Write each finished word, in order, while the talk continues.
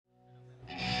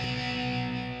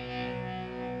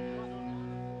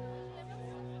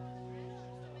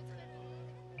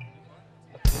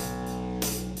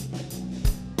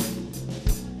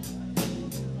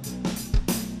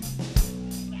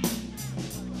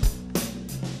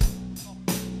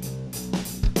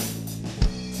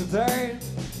day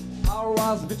I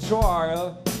was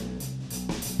betrayed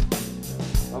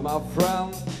by my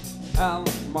friend and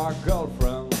my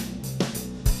girlfriend.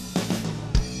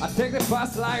 I take the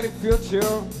past like the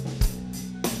future.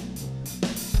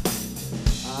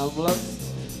 I'm lost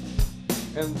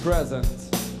in present.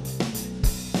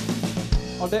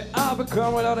 All day I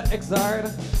become without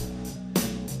exile.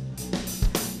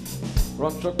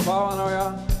 Run through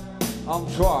paranoia on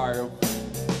trial.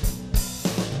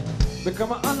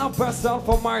 Become an unknown person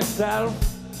for myself,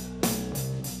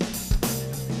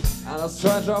 and a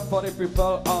stranger for the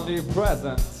people only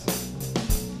present.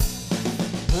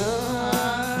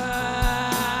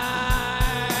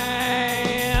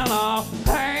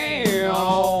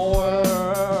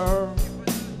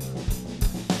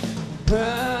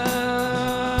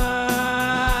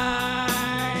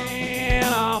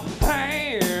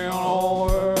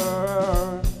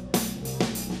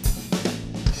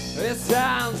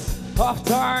 Of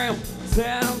time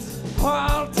since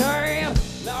all time.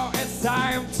 Now it's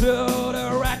time to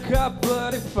the wreck up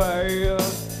bloody fail.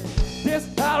 This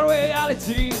whole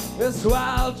reality is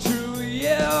well to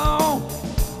you,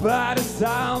 but it's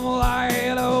time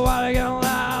like the one again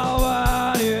now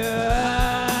on you.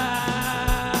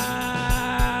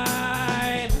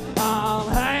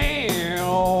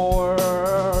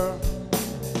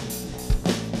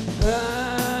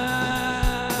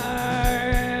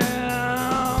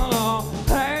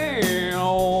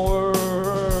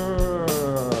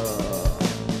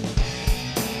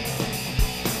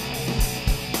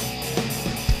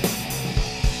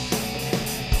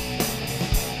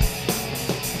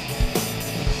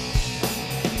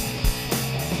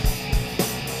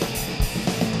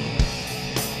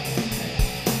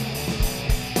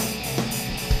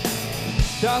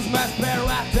 Just my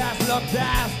spirit that's looked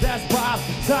as this past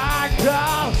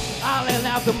cycle. I'll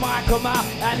let the mic come out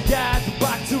and get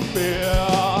back to me.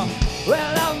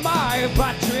 Well, I'm my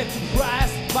battery to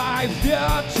press my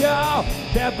future.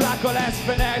 The black hole is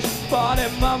finished, but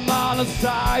in my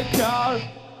monocycle.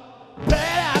 Big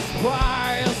ass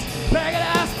price, big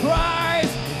ass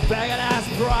price, big ass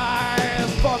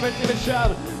price for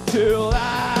motivation to live,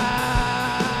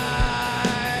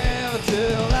 to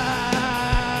live.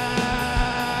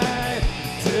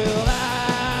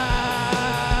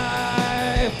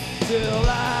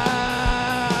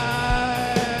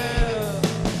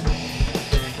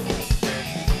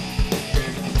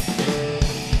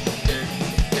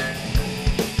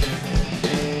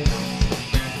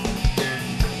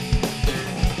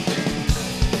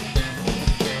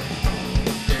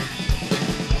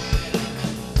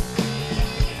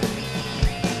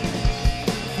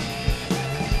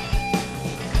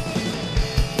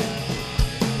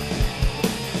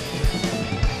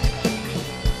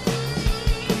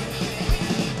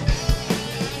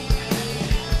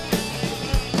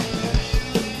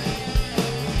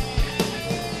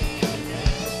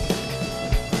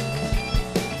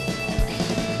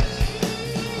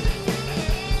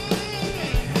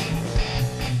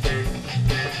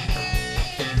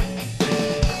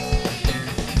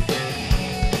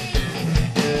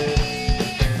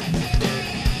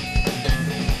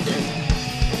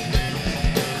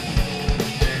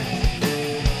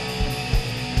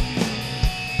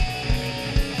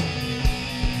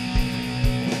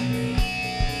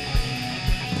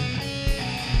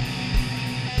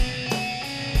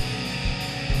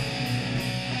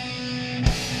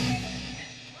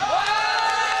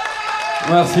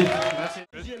 Merci.